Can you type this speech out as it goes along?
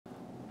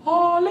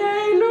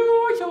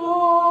Hallelujah!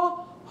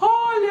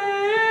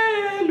 Hallelujah!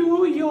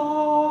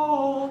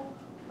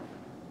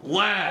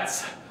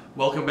 Lads,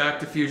 welcome back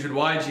to Fusion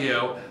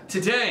YGO.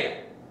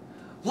 Today,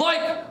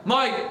 like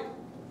my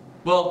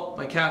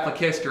Catholic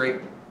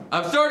history,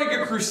 I'm starting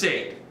a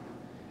crusade.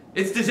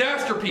 It's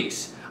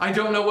Disasterpiece. I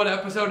don't know what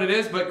episode it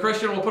is, but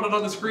Christian will put it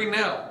on the screen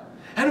now.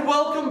 And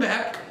welcome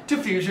back to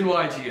Fusion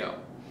YGO.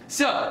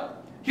 So,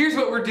 here's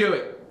what we're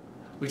doing.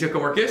 We took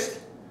Orcust,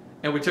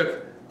 and we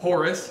took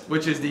Horus,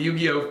 which is the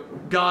Yu-Gi-Oh!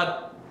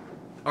 God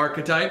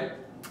archetype,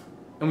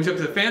 and we took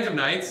the Phantom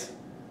Knights,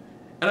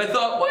 and I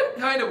thought, what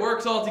kind of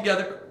works all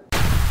together?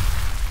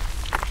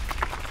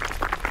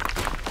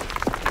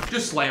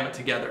 Just slam it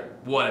together,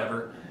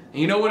 whatever. And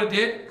you know what it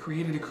did?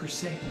 Created a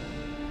crusade.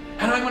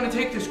 And I'm going to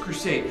take this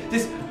crusade,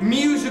 this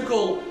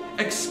musical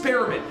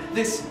experiment,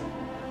 this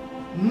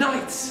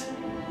knights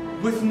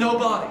with no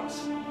bodies,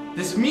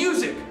 this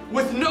music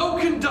with no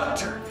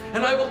conductor,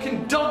 and I will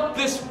conduct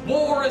this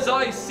war as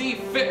I see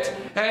fit.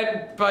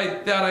 And by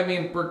that I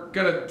mean we're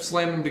gonna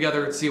slam them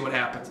together and see what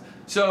happens.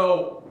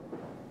 So,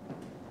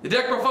 the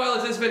deck profile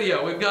is this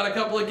video. We've got a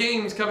couple of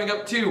games coming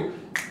up too.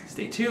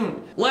 Stay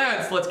tuned.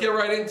 Lads, let's get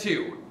right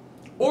into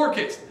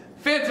Orcust,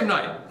 Phantom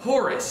Knight,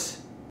 Horus.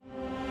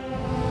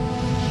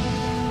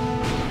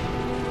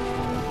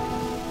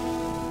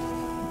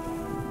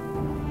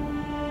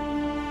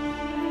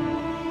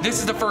 This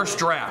is the first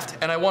draft,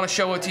 and I want to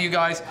show it to you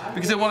guys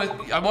because I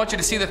want you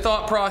to see the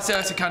thought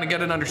process and kind of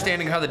get an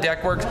understanding of how the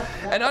deck works,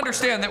 and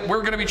understand that we're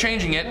going to be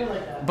changing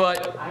it,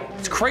 but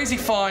it's crazy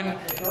fun.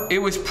 It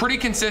was pretty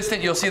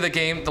consistent. You'll see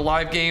the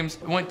live games.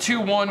 Went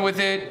 2-1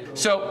 with it.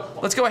 So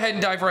let's go ahead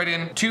and dive right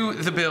into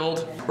the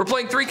build. We're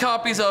playing 3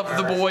 copies of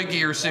the boy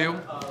Girsu.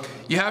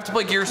 You have to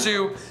play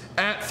Girsu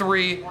at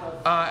 3,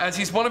 as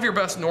he's one of your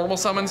best normal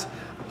summons.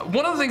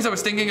 One of the things I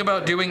was thinking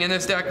about doing in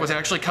this deck was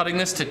actually cutting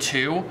this to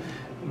 2.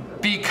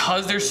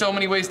 Because there's so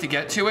many ways to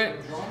get to it.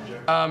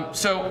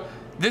 So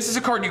this is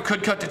a card you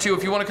could cut to 2.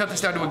 If you want to cut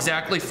this down to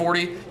exactly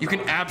 40, you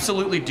can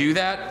absolutely do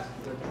that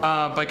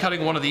by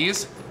cutting one of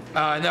these.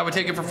 And that would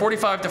take it from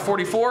 45 to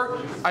 44.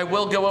 I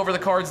will go over the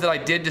cards that I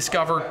did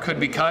discover could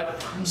be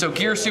cut. So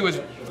Girsu is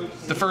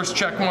the first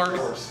check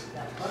mark.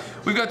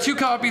 We've got 2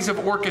 copies of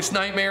Orcust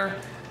Nightmare.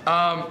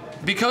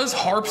 Because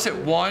Harp's at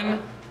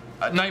 1,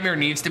 Nightmare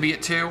needs to be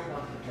at 2.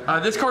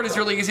 This card is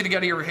really easy to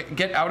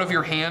get out of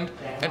your hand,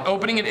 and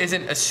opening it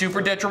isn't a super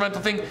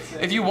detrimental thing.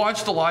 If you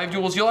watch the live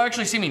duels, you'll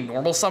actually see me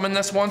normal summon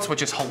this once,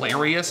 which is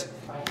hilarious.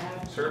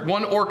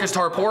 1 Orcust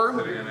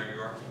Harpor.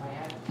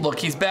 Look,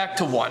 he's back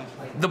to 1.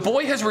 The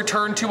boy has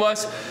returned to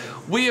us.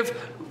 We have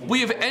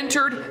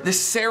entered the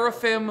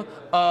Seraphim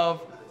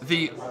of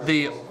the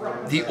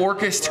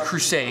Orcust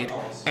Crusade,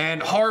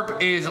 and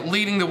Harp is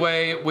leading the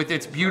way with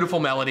its beautiful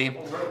melody.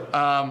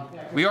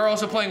 We are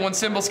also playing 1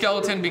 Symbol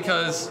Skeleton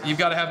because you've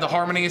got to have the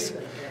harmonies.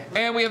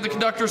 And we have the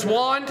Conductor's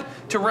Wand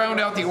to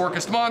round out the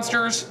Orcust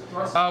monsters.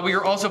 We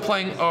are also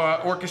playing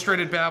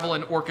Orchestrated Babel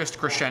and Orcust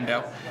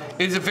Crescendo.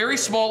 It is a very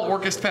small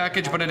Orcust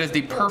package, but it is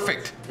the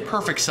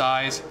perfect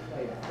size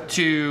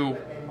to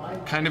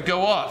kind of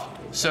go off.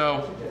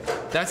 So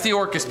that's the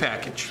Orcust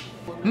package.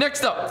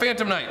 Next up,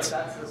 Phantom Knights.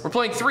 We're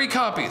playing 3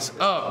 copies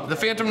of the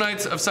Phantom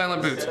Knights of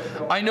Silent Boots.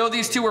 I know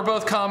these 2 are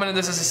both common and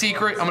this is a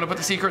secret. I'm gonna put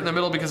the secret in the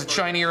middle because it's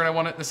shinier and I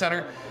want it in the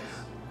center.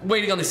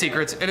 Waiting on the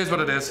secrets, it is what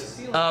it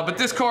is. But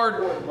this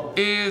card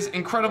is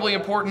incredibly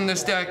important in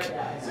this deck.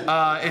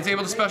 It's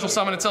able to special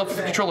summon itself if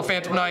you control a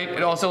Phantom Knight.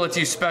 It also lets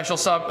you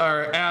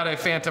add a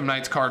Phantom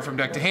Knights card from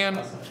deck to hand.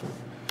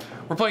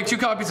 We're playing 2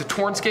 copies of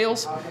Torn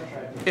Scales.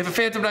 If a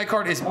Phantom Knight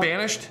card is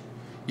banished,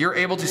 you're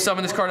able to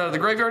summon this card out of the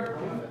graveyard,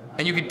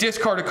 and you can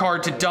discard a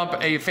card to dump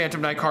a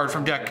Phantom Knight card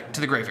from deck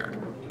to the graveyard.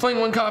 Playing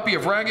 1 copy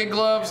of Ragged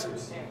Gloves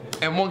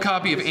and 1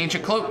 copy of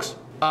Ancient Cloaks.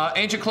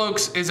 Ancient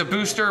Cloaks is a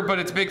booster, but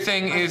its big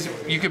thing is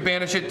you can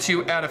banish it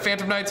to add a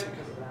Phantom Knight,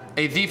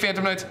 the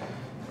Phantom Knight,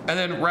 and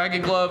then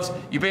Ragged Gloves,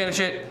 you banish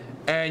it,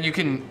 and you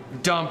can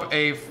dump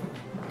a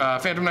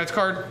Phantom Knights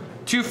card.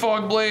 2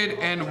 Fogblade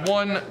and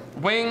 1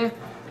 Wing.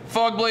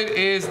 Fogblade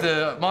is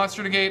the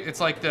monster negate. It's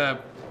like a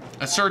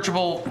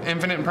searchable,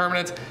 infinite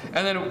impermanence.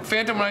 And then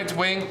Phantom Knight's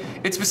Wing,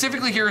 it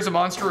specifically here is a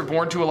monster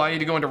reborn to allow you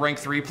to go into rank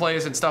 3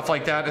 plays and stuff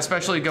like that,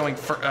 especially going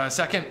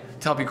second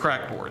to help you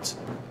crack boards.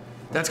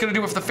 That's gonna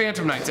do it for the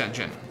Phantom Knights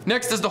engine.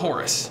 Next is the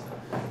Horus.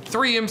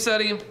 3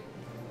 Imseti,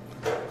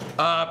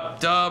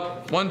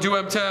 Dub, 1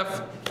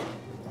 Duemtef,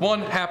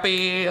 1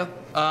 Happy,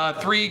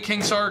 3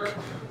 King Sark,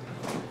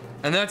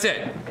 and that's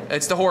it.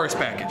 It's the Horus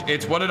package.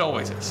 It's what it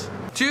always is.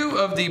 2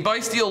 of the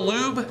Bysteel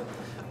Lube.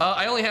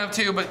 I only have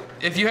 2, but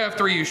if you have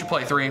 3, you should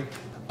play 3.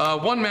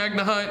 1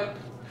 Magna Hut,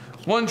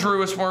 1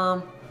 Druis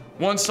Worm,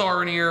 1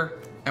 Saronir,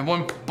 and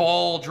 1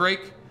 Ball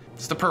Drake.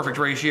 It's the perfect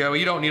ratio.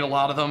 You don't need a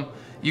lot of them.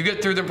 You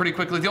get through them pretty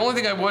quickly. The only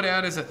thing I would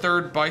add is a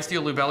 3rd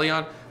Bysteel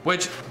Lubellion,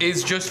 which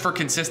is just for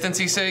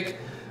consistency's sake.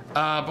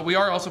 But we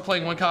are also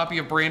playing 1 copy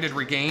of Branded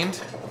Regained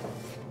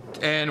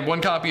and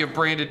 1 copy of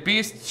Branded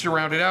Beast to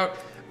round it out.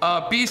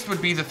 Beast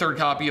would be the 3rd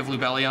copy of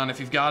Lubellion if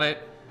you've got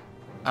it.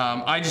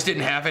 I just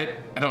didn't have it.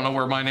 I don't know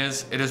where mine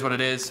is. It is what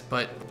it is,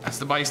 but that's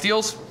the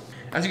Bysteels.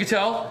 As you can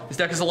tell, this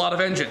deck has a lot of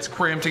engines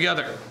crammed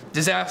together.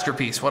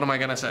 Disasterpiece, what am I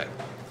gonna say?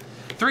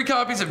 3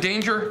 copies of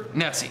Danger,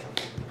 Nessie.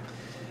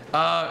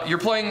 You're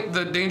playing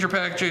the Danger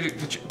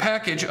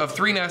package of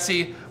 3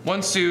 Nessie,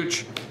 1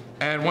 Such,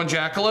 and 1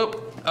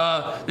 Jackalope.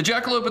 The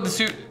Jackalope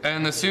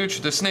and the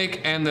Such, the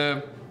Snake, and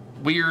the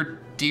weird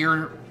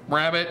deer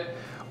rabbit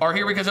are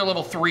here because they're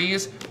level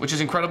 3s, which is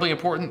incredibly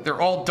important.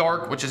 They're all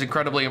dark, which is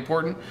incredibly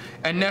important.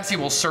 And Nessie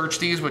will search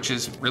these, which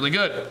is really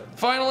good.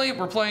 Finally,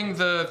 we're playing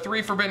the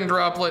 3 Forbidden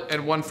Droplet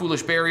and 1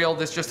 Foolish Burial.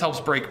 This just helps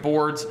break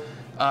boards.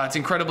 It's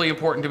incredibly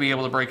important to be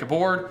able to break a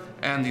board,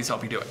 and these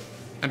help you do it.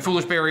 And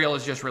Foolish Burial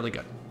is just really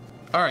good.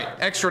 All right,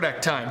 extra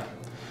deck time.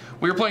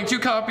 We are playing 2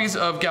 copies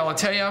of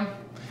Galatea,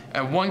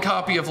 and 1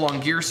 copy of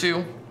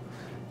Longirsu,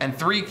 and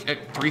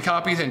 3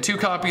 copies and 2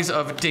 copies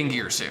of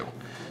Dingirsu.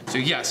 So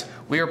yes,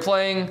 we are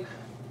playing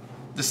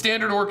the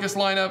standard Orcust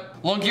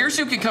lineup.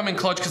 Longirsu can come in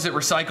clutch because it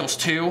recycles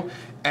 2,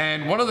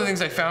 and one of the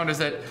things I found is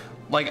that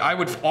like I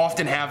would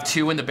often have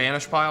 2 in the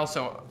banish pile,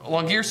 so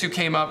Longirsu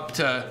came up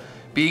to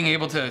being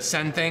able to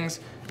send things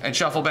and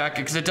shuffle back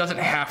because it doesn't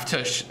have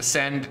to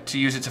send to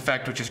use its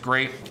effect, which is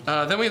great.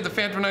 Then we have the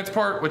Phantom Knights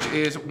part, which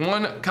is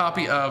 1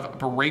 copy of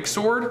Break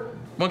Sword,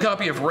 1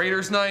 copy of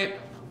Raiders Knight,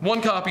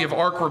 1 copy of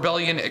Ark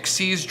Rebellion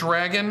Xyz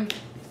Dragon,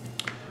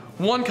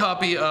 1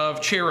 copy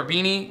of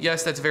Cherubini.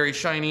 Yes, that's very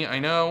shiny, I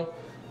know.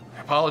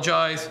 I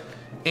apologize.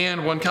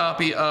 And 1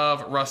 copy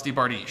of Rusty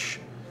Bardiche.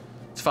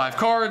 It's 5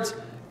 cards,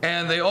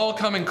 and they all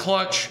come in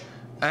clutch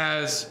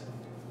as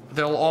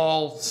they'll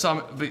all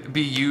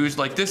be used.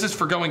 Like this is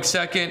for going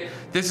second.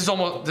 This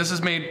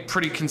is made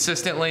pretty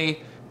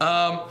consistently.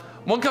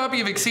 1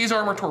 copy of Xyz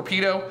Armor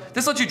Torpedo.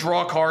 This lets you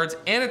draw cards,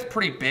 and it's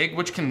pretty big,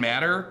 which can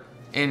matter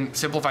in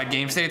simplified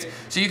game states.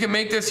 So you can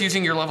make this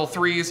using your level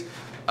 3s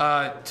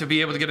to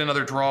be able to get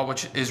another draw,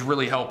 which is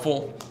really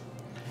helpful.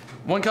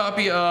 1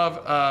 copy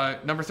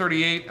of number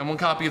 38 and 1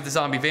 copy of the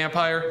Zombie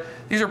Vampire.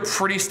 These are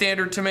pretty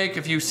standard to make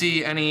if you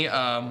see any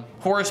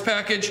Horus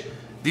package.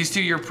 These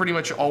 2 you're pretty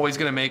much always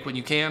gonna make when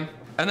you can.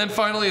 And then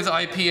finally is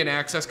IP and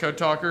Access Code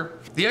Talker.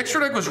 The extra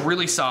deck was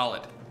really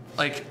solid.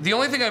 Like, the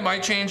only thing I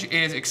might change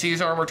is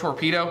Xyz Armor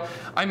Torpedo.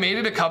 I made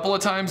it a couple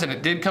of times and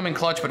it did come in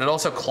clutch, but it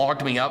also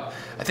clogged me up.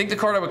 I think the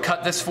card I would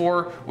cut this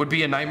for would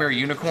be a Nightmare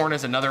Unicorn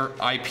as another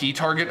IP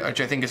target, which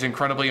I think is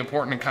incredibly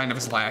important and kind of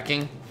is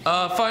lacking.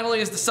 Finally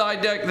is the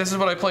side deck. This is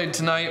what I played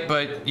tonight,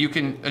 but you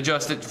can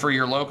adjust it for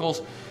your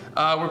locals.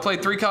 We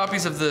played 3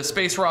 copies of the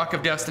Space Rock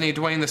of Destiny,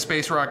 Dwayne the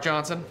Space Rock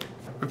Johnson.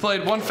 We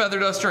played 1 Feather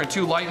Duster and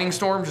 2 Lightning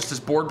Storm, just as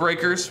board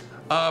breakers.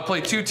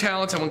 Played 2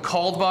 Talents and 1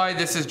 Called By.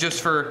 This is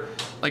just for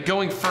like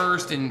going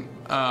first and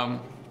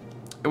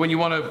when you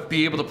want to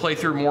be able to play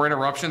through more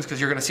interruptions because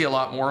you're going to see a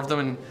lot more of them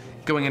and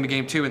going into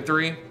game 2 and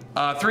 3.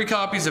 3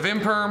 copies of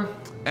Imperm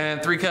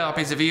and 3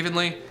 copies of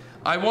Evenly.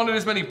 I wanted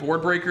as many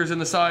board breakers in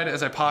the side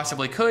as I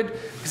possibly could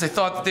because I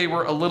thought that they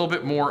were a little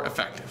bit more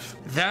effective.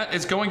 That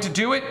is going to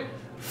do it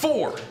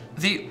for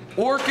the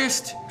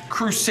Orcust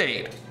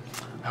Crusade.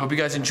 I hope you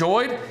guys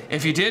enjoyed.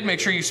 If you did, make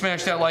sure you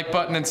smash that like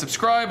button and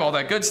subscribe, all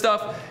that good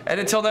stuff. And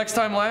until next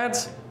time,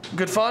 lads,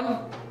 good fun.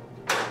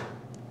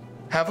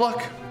 Have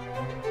luck.